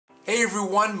Hey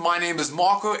everyone, my name is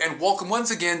Marco and welcome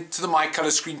once again to the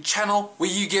mycolorscreen channel where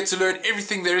you get to learn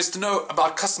everything there is to know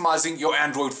about customizing your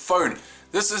Android phone.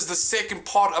 This is the second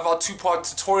part of our two-part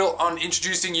tutorial on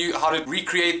introducing you how to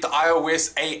recreate the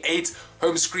iOS A8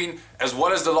 home screen as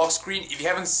well as the lock screen. If you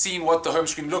haven't seen what the home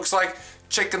screen looks like,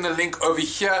 check in the link over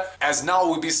here, as now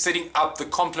we'll be setting up the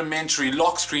complementary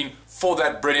lock screen for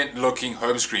that brilliant looking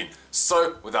home screen.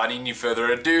 So without any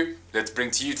further ado, let's bring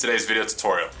to you today's video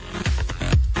tutorial.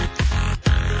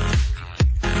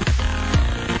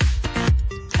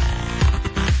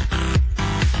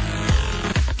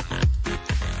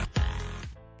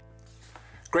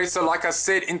 Great, so like I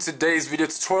said, in today's video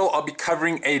tutorial I'll be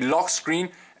covering a lock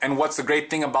screen, and what's the great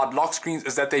thing about lock screens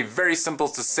is that they're very simple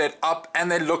to set up and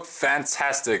they look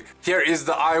fantastic. Here is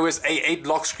the iOS A8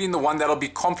 lock screen, the one that'll be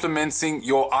complementing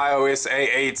your iOS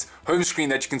A8 home screen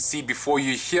that you can see before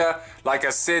you here. Like I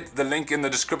said, the link in the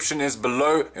description is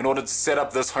below in order to set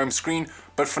up this home screen,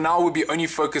 but for now we'll be only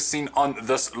focusing on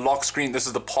this lock screen. This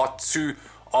is the part 2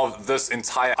 of this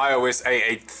entire iOS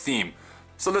A8 theme.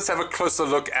 So let's have a closer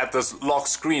look at this lock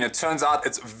screen. It turns out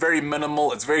it's very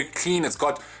minimal, it's very clean, it's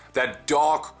got that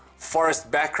dark forest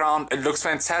background. It looks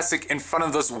fantastic in front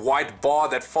of this white bar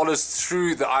that follows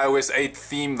through the iOS 8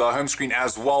 theme, the home screen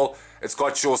as well. It's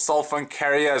got your cell phone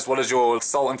carrier as well as your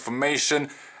cell information,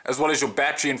 as well as your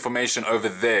battery information over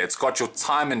there. It's got your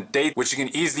time and date, which you can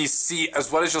easily see,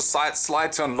 as well as your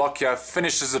slide to unlock here.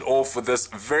 Finishes it off with this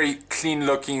very clean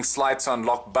looking slide to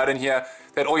unlock button here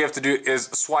that all you have to do is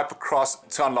swipe across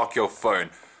to unlock your phone.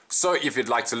 So if you'd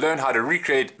like to learn how to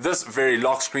recreate this very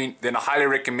lock screen, then I highly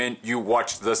recommend you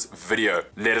watch this video.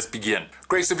 Let us begin.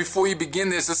 Great, so before you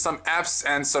begin, there's just some apps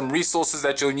and some resources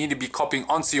that you'll need to be copying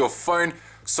onto your phone.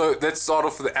 So let's start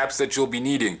off with the apps that you'll be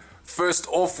needing. First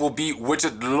off will be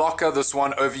Widgetlocker, this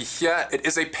one over here. It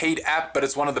is a paid app, but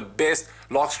it's one of the best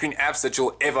lock screen apps that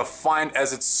you'll ever find,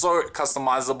 as it's so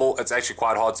customizable, it's actually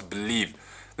quite hard to believe.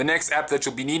 The next app that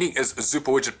you'll be needing is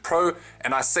ZOOPER Pro,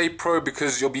 and I say Pro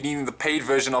because you'll be needing the paid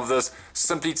version of this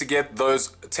simply to get those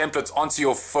templates onto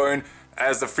your phone,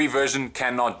 as the free version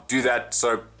cannot do that,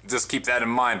 so just keep that in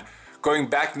mind. Going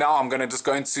back now, I'm going to just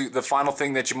go into the final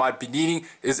thing that you might be needing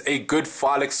is a good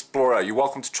file explorer. You're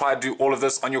welcome to try to do all of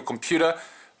this on your computer,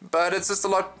 but it's just a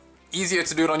lot easier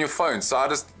to do it on your phone. So I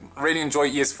just really enjoy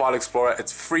ES File Explorer.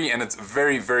 It's free and it's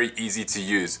very, very easy to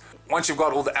use. Once you've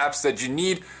got all the apps that you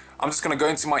need, I'm just going to go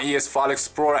into my ES File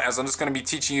Explorer, as I'm just going to be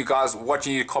teaching you guys what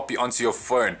you need to copy onto your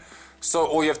phone. So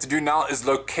all you have to do now is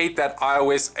locate that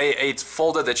iOS A8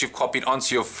 folder that you've copied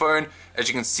onto your phone. As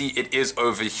you can see, it is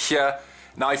over here.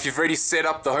 Now, if you've already set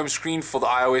up the home screen for the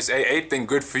iOS A8, then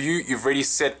good for you. You've already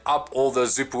set up all the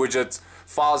ZOOPER widget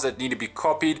files that need to be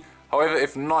copied. However,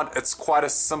 if not, it's quite a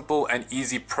simple and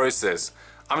easy process.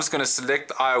 I'm just going to select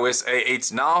the iOS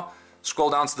A8 now, scroll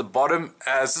down to the bottom,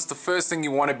 as this is the first thing you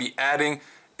want to be adding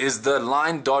is the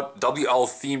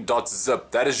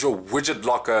line.wltheme.zip. That is your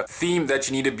Widgetlocker theme that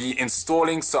you need to be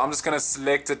installing. So I'm just going to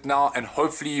select it now, and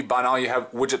hopefully by now you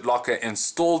have Widgetlocker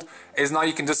installed, as now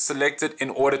you can just select it in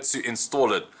order to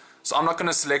install it. So I'm not going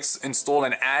to select install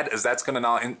and add, as that's going to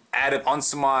now add it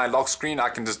onto my lock screen. I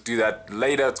can just do that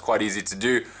later, it's quite easy to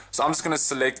do. So I'm just going to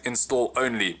select install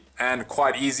only, and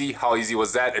quite easy. How easy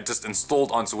was that? It just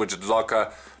installed onto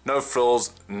Widgetlocker, no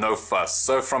frills, no fuss.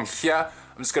 So from here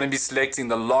I'm just going to be selecting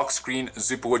the lock screen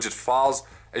ZOOPER widget files.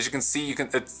 As you can see,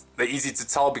 they're easy to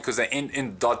tell because they end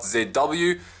in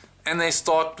 .zw and they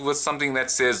start with something that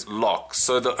says lock.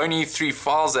 So the only 3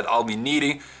 files that I'll be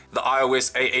needing: the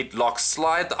iOS A8 lock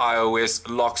slide, the iOS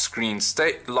lock screen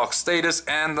lock status,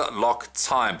 and the lock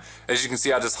time. As you can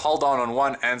see, I just held down on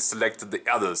one and selected the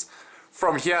others.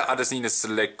 From here, I just need to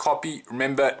select copy.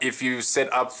 Remember, if you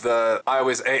set up the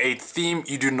iOS A8 theme,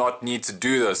 you do not need to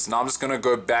do this. Now I'm just going to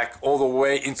go back all the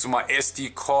way into my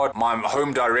SD card, my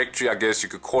home directory, I guess you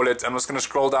could call it. I'm just going to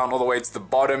scroll down all the way to the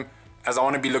bottom, as I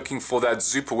want to be looking for that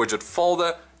ZOOPER widget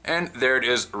folder, and there it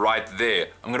is right there.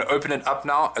 I'm going to open it up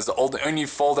now, as the only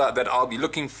folder that I'll be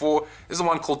looking for is the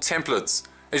one called templates.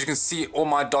 As you can see, all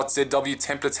my .zw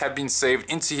templates have been saved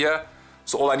into here.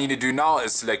 So all I need to do now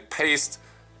is select paste,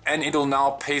 and it'll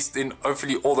now paste in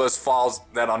hopefully all those files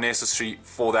that are necessary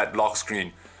for that lock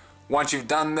screen. Once you've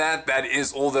done that, that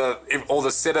is all the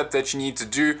setup that you need to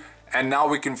do, and now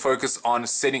we can focus on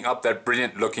setting up that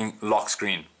brilliant looking lock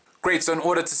screen. Great, so in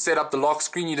order to set up the lock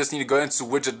screen, you just need to go into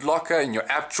Widgetlocker in your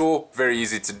app drawer. Very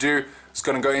easy to do. Just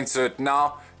going to go into it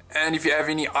now, and if you have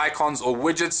any icons or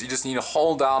widgets, you just need to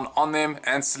hold down on them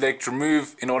and select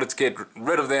remove in order to get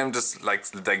rid of them, just like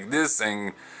this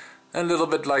and a little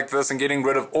bit like this, and getting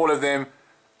rid of all of them.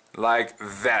 like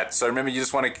that. So remember, you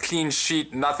just want a clean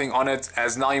sheet, nothing on it,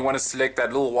 as now you want to select that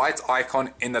little white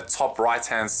icon in the top right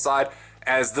hand side,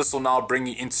 as this will now bring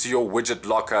you into your widget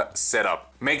locker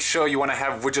setup. Make sure you want to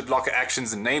have widget locker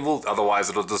actions enabled, otherwise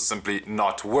it'll just simply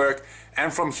not work.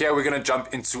 And from here we're going to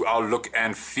jump into our look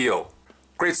and feel.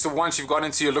 Great, so once you've got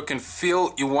into your look and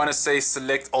feel, you want to say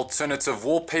select alternative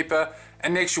wallpaper,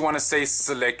 and next you want to say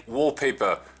select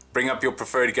wallpaper. Bring up your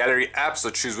preferred gallery app, so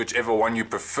choose whichever one you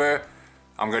prefer.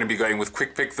 I'm going to be going with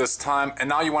Quick Pick this time. And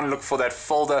now you want to look for that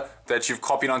folder that you've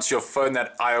copied onto your phone,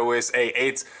 that iOS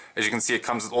A8. As you can see, it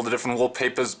comes with all the different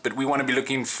wallpapers, but we want to be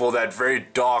looking for that very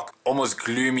dark, almost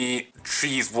gloomy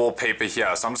trees wallpaper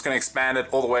here. So I'm just going to expand it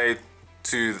all the way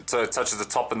so it touches the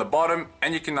top and the bottom,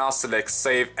 and you can now select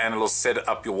save and it'll set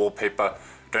up your wallpaper.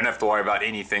 Don't have to worry about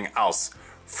anything else.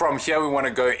 From here we want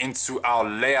to go into our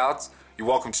layout. You're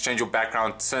welcome to change your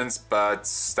background tints, but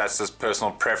that's just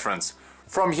personal preference.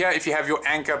 From here, if you have your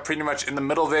anchor pretty much in the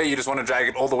middle there, you just want to drag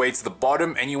it all the way to the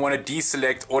bottom, and you want to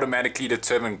deselect automatically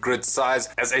determine grid size,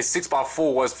 as a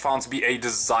 6x4 was found to be a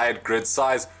desired grid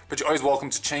size, but you're always welcome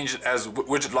to change it, as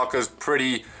Widgetlocker is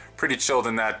pretty chilled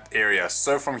in that area.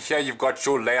 So from here you've got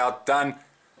your layout done.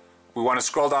 We want to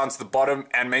scroll down to the bottom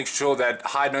and make sure that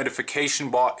hide notification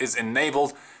bar is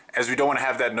enabled, as we don't want to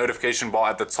have that notification bar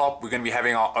at the top. We're going to be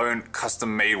having our own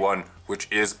custom made one, which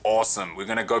is awesome. We're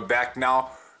going to go back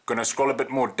now, going to scroll a bit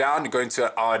more down, go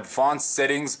into our advanced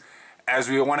settings. As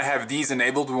we want to have these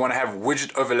enabled, we want to have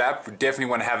widget overlap. We definitely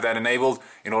want to have that enabled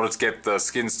in order to get the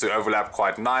skins to overlap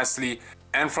quite nicely.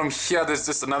 And from here, there's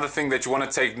just another thing that you want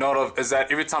to take note of, is that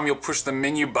every time you'll push the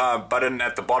menu button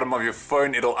at the bottom of your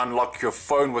phone, it'll unlock your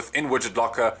phone within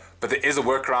Widgetlocker. But there is a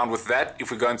workaround with that.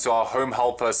 If we go into our home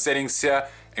helper settings here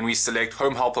and we select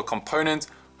home helper component,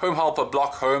 home helper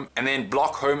block home, and then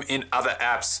block home in other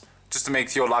apps, just to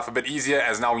make your life a bit easier,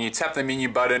 as now when you tap the menu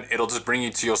button, it'll just bring you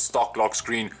to your stock lock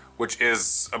screen, which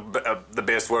is the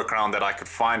best workaround that I could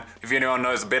find. If anyone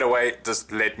knows a better way,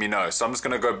 just let me know. So I'm just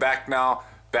going to go back now,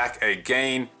 back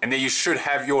again, and then you should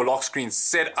have your lock screen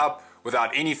set up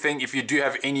without anything. If you do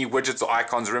have any widgets or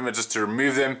icons, remember just to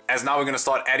remove them, as now we're going to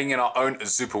start adding in our own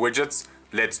ZOOPER widgets.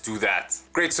 Let's do that.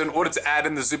 Great, so in order to add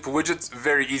in the ZOOPER widgets,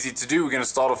 very easy to do. We're going to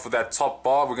start off with that top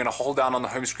bar. We're going to hold down on the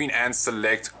home screen and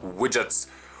select widgets.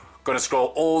 Going to scroll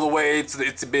all the way to the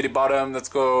itty bitty bottom. Let's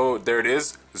go, there it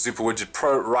is, ZOOPER Widget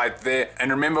Pro right there.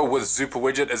 And remember with ZOOPER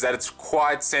Widget is that it's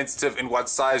quite sensitive in what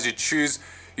size you choose.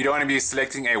 You don't want to be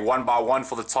selecting a 1x1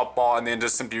 for the top bar and then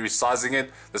just simply resizing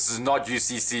it. This is not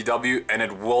UCCW, and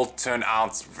it will turn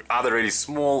out either really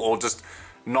small or just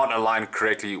not aligned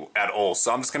correctly at all.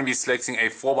 So I'm just going to be selecting a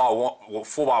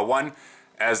 4x1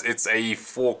 as it's a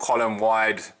 4-column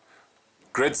wide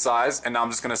grid size, and now I'm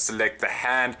just going to select the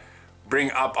hand,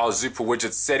 bring up our ZOOPER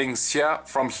Widget settings here.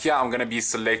 From here I'm going to be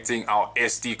selecting our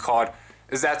SD card,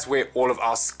 as that's where all of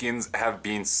our skins have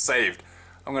been saved.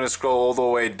 I'm going to scroll all the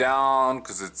way down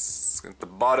because it's at the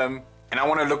bottom, and I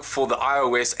want to look for the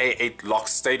iOS A8 lock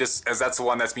status, as that's the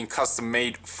one that's been custom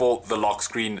made for the lock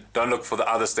screen. Don't look for the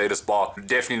other status bar,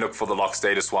 definitely look for the lock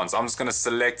status one. So I'm just going to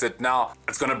select it now.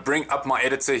 It's going to bring up my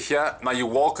editor here. Now you're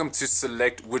welcome to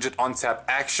select widget on tap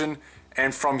action,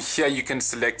 and from here you can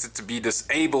select it to be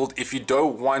disabled if you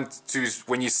don't want to.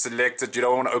 When you select it, you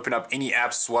don't want to open up any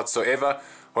apps whatsoever.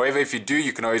 However, if you do,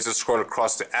 you can always just scroll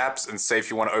across to apps and say if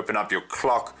you want to open up your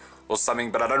clock or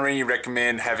something, but I don't really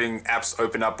recommend having apps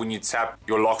open up when you tap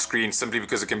your lock screen, simply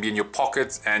because it can be in your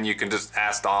pocket and you can just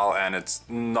ask dial and it's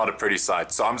not a pretty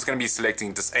sight. So I'm just going to be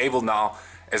selecting disable now,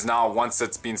 as now once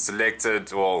it's been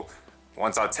selected, or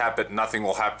once I tap it, nothing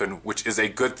will happen, which is a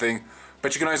good thing.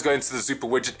 But you can always go into the ZOOPER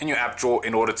widget in your app drawer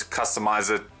in order to customize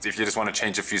it. If you just want to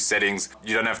change a few settings,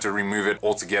 you don't have to remove it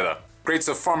altogether. Great,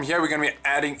 so from here we're going to be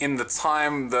adding in the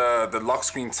time, the lock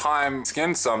screen time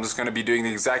skin. So I'm just going to be doing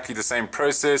exactly the same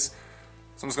process.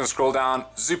 So I'm just going to scroll down,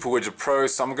 ZOOPER Widget Pro.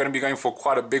 So I'm going to be going for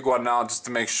quite a big one now, just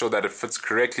to make sure that it fits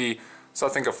correctly. So I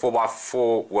think a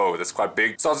 4x4, whoa, that's quite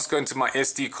big. So I'll just go into my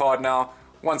SD card now,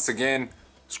 once again,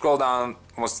 scroll down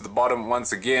almost to the bottom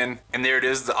once again, and there it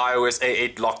is, the iOS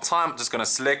A8 lock time. I'm just going to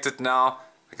select it now.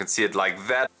 I can see it like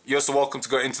that. You're also welcome to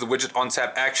go into the widget on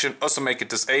tap action, also make it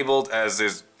disabled, as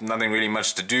there's nothing really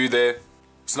much to do there.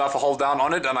 So now if I hold down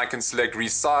on it and I can select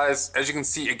resize, as you can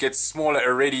see it gets smaller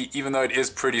already, even though it is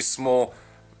pretty small,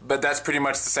 but that's pretty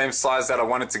much the same size that I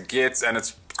wanted to get, and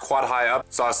it's quite high up,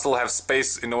 so I still have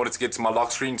space in order to get to my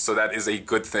lock screen, so that is a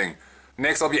good thing.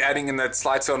 Next I'll be adding in that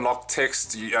slide to unlock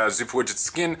text ZOOPER widget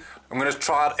skin. I'm going to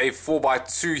try out a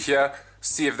 4x2 here,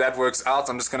 see if that works out.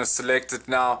 I'm just going to select it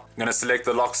now. I'm going to select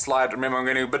the lock slide. Remember, I'm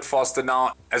going to go a bit faster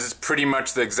now as it's pretty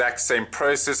much the exact same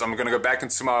process. I'm going to go back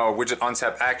into my widget on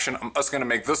tap action. I'm also going to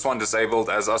make this one disabled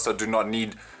as I also do not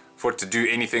need for it to do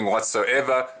anything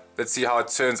whatsoever. Let's see how it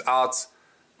turns out.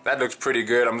 That looks pretty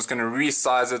good. I'm just going to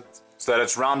resize it so that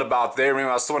it's round about there.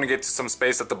 Remember, I still want to get to some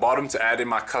space at the bottom to add in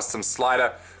my custom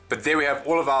slider. But there we have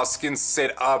all of our skins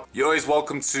set up. You're always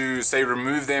welcome to say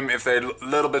remove them if they're a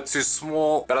little bit too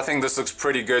small, but I think this looks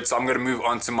pretty good, so I'm going to move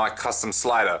on to my custom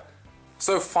slider.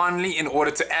 So finally, in order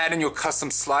to add in your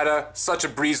custom slider, such a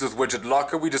breeze with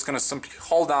Widgetlocker, we're just going to simply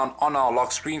hold down on our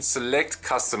lock screen, select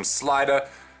custom slider.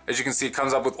 As you can see, it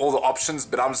comes up with all the options,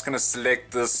 but I'm just going to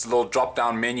select this little drop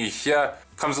down menu here.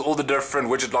 It comes with all the different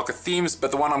Widgetlocker themes,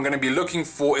 but the one I'm going to be looking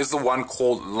for is the one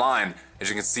called line. As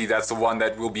you can see, that's the one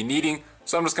that we'll be needing.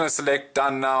 So I'm just going to select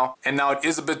done now, and now it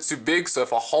is a bit too big, so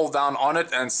if I hold down on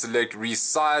it and select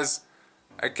resize,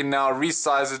 I can now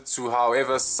resize it to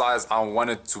however size I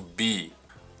want it to be.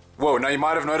 Whoa, now you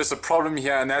might have noticed a problem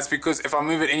here, and that's because if I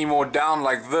move it any more down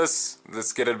like this,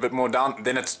 let's get it a bit more down,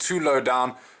 then it's too low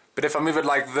down. But if I move it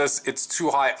like this, it's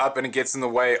too high up and it gets in the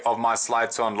way of my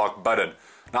slide to unlock button.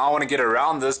 Now I want to get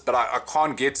around this, but I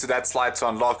can't get to that slide to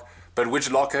unlock. But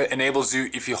Widgetlocker enables you,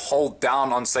 if you hold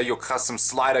down on say your custom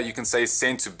slider, you can say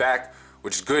send to back,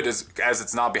 which is good as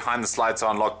it's now behind the slide to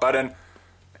unlock button.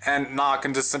 And now I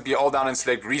can just simply hold down and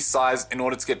select resize in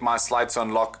order to get my slide to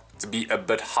unlock to be a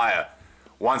bit higher.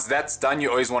 Once that's done, you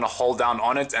always want to hold down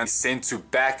on it and send to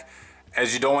back,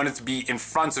 as you don't want it to be in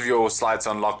front of your slide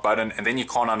to unlock button, and then you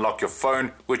can't unlock your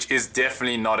phone, which is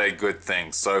definitely not a good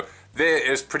thing. So there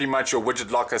is pretty much your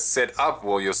Widgetlocker set up,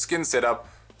 well, your skin set up,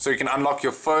 so you can unlock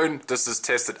your phone. This is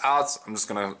tested out. I'm just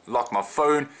gonna lock my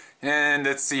phone and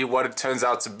let's see what it turns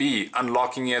out to be.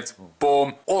 Unlocking it,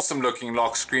 boom, awesome looking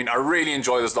lock screen. I really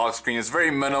enjoy this lock screen. It's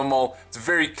very minimal, it's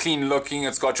very clean looking.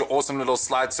 It's got your awesome little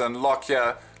slide to unlock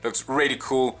here. Looks really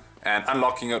cool, and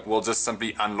unlocking it will just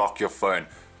simply unlock your phone.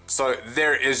 So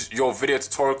there is your video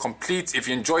tutorial complete. If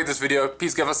you enjoyed this video,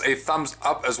 please give us a thumbs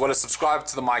up as well as subscribe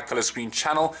to the mycolorscreen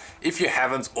channel if you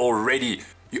haven't already.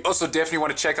 You also definitely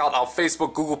want to check out our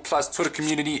Facebook, Google+, Twitter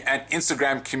community and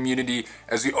Instagram community,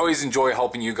 as we always enjoy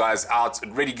helping you guys out. It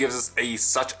really gives us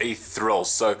such a thrill.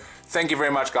 So thank you very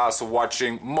much guys for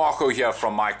watching. Marco here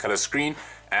from mycolorscreen,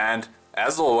 and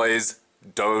as always,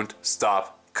 don't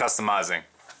stop customizing.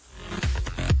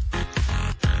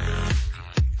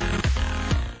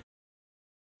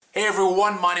 Hey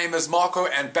everyone, my name is Marco,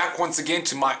 and back once again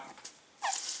to my...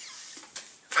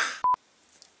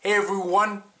 Hey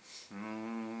everyone,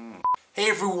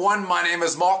 my name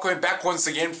is Marco, and back once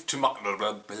again to my...